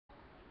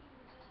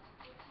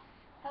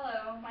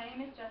So my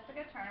name is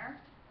Jessica Turner,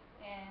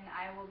 and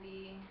I will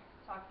be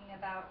talking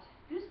about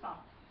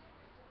goosebumps.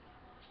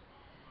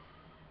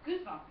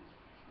 Goosebumps,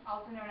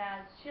 also known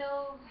as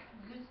chills,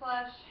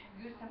 gooseflesh,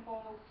 goose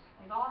pimples.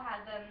 We've all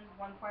had them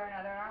one point or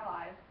another in our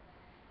lives.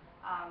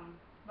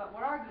 But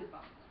what are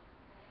goosebumps?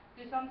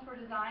 Goosebumps were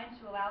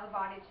designed to allow the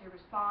body to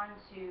respond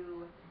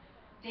to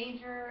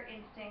danger,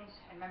 instinct,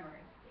 and memory.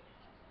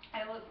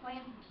 I will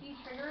explain some key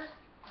triggers,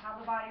 how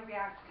the body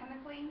reacts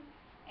chemically,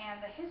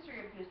 and the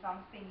history of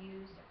goosebumps being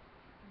used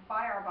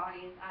by our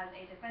bodies as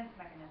a defense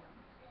mechanism.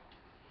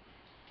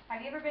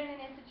 Have you ever been in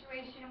a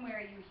situation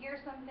where you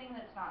hear something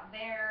that's not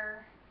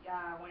there,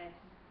 when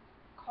it's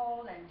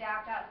cold and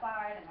damp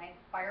outside, a nice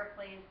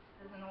fireplace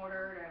is in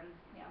order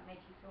to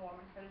make you feel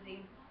warm and cozy?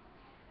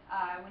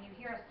 When you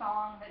hear a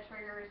song that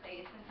triggers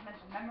a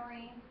sentimental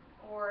memory,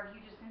 or if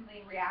you just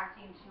simply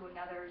reacting to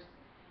another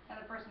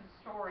person's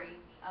story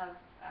of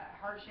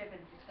hardship and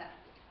success.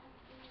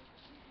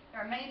 There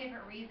are many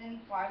different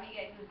reasons why we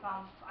get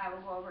goosebumps. I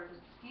will go over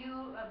just a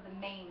few of the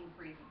main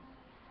reasons.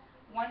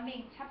 One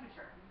being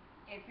temperature.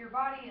 If your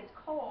body is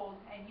cold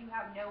and you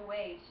have no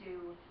way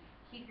to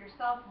keep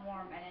yourself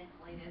warm and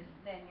insulated,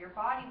 then your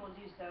body will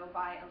do so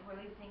by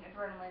releasing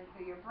adrenaline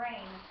through your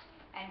brain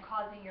and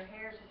causing your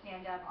hairs to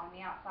stand up on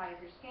the outside of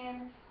your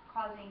skin,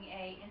 causing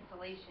a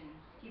insulation,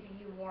 keeping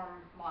you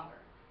warm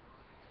longer.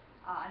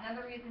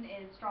 Another reason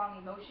is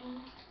strong emotions.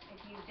 If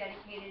you've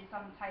dedicated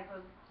some type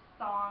of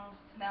song,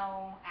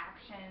 smell,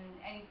 action,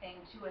 anything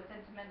to a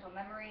sentimental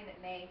memory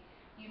that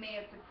you may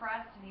have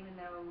suppressed, and even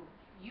though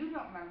you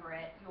don't remember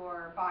it,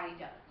 your body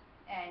does,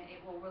 and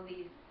it will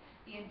release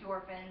the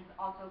endorphins,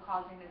 also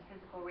causing this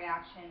physical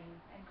reaction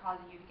and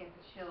causing you to get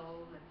the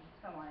chills and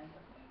so on and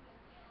so forth.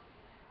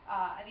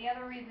 The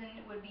other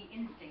reason would be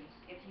instinct.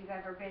 If you've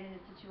ever been in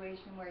a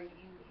situation where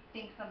you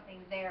think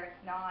something's there,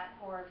 it's not,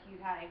 or if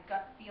you've had a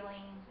gut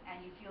feeling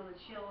and you feel the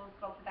chills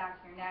go up the back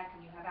of your neck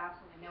and you have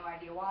absolutely no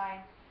idea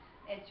why,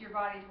 it's your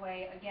body's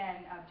way,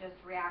 again, of just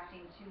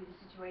reacting to the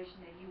situation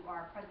that you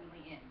are presently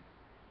in.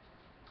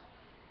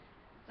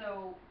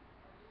 So,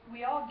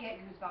 we all get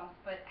goosebumps,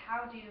 but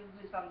how do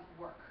goosebumps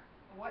work?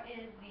 What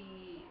is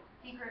the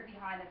secret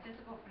behind the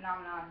physical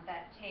phenomenon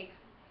that takes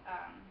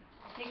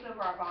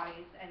over our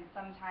bodies and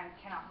sometimes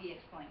cannot be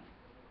explained?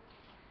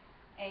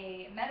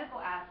 A medical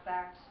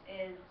aspect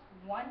is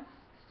once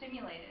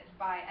stimulated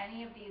by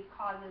any of these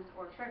causes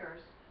or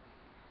triggers,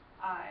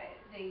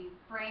 the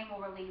brain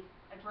will release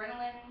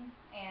adrenaline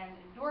and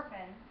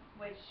endorphins,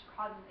 which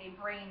causes a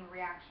brain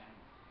reaction.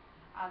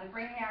 The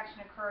brain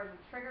reaction occurs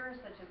with triggers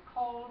such as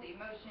cold,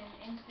 emotion,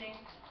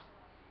 instinct.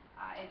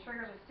 It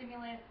triggers a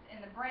stimulus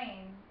in the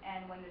brain,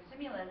 and when the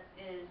stimulus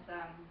is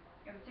a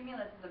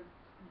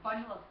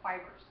bundle of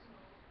fibers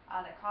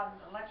that causes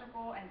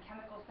electrical and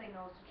chemical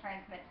signals to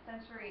transmit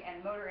sensory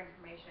and motor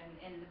information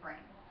in the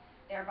brain,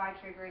 thereby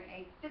triggering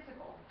a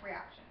physical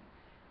reaction,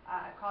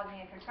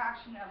 causing a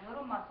contraction of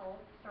little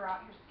muscles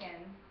throughout your skin,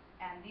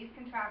 and these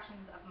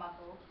contractions of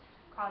muscles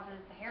causes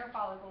the hair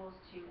follicles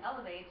to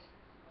elevate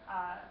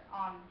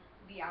on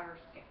the outer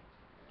skin.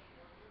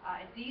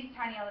 These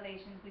tiny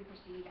elevations we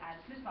perceive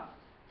as goosebumps.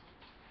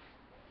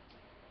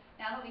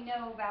 Now that we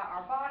know about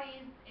our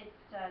bodies, it's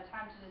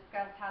time to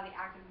discuss how the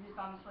act of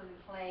goosebumps was in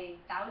play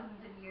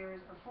thousands of years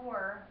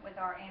before with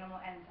our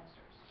animal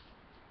ancestors.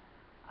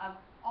 Of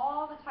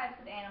all the types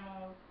of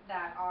animals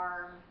that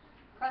are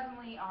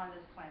presently on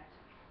this planet,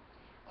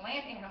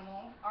 land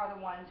animals are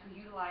the ones who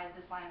utilize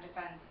this line of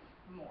defense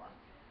more.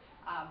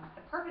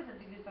 The purpose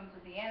of the goosebumps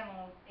of the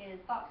animals is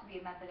thought to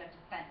be a method of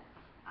defense.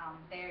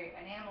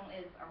 An animal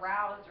is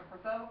aroused or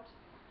provoked,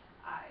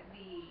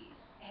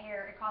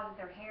 it causes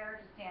their hair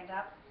to stand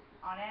up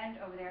on end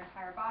over their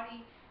entire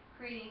body,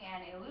 creating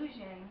an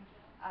illusion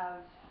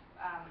of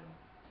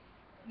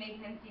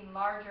making them seem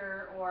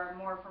larger or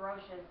more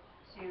ferocious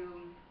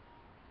to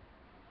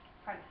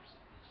predators,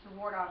 to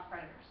ward off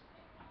predators.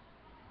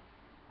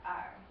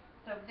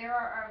 So there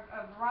are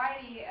a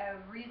variety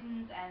of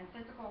reasons and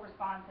physical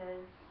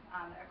responses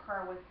that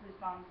occur with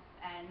goosebumps,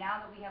 and now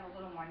that we have a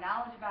little more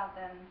knowledge about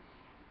them,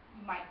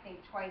 you might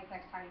think twice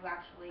next time you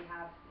actually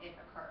have it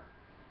occur.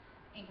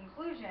 In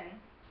conclusion,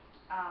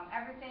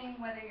 everything,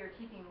 whether you're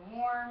keeping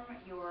warm,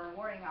 you're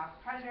warding off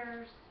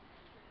predators,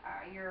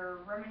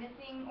 you're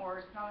reminiscing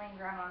or smelling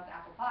grandma's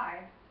apple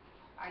pie,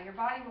 your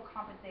body will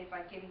compensate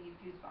by giving you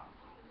goosebumps.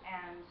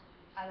 And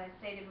as I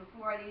stated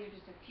before, these are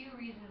just a few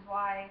reasons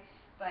why,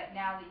 but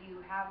now that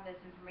you have this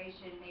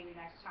information, maybe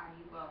next time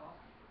you will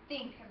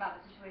think about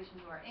the situation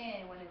you are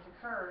in when this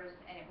occurs,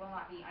 and it will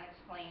not be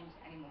unexplained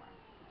anymore.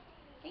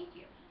 Thank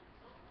you.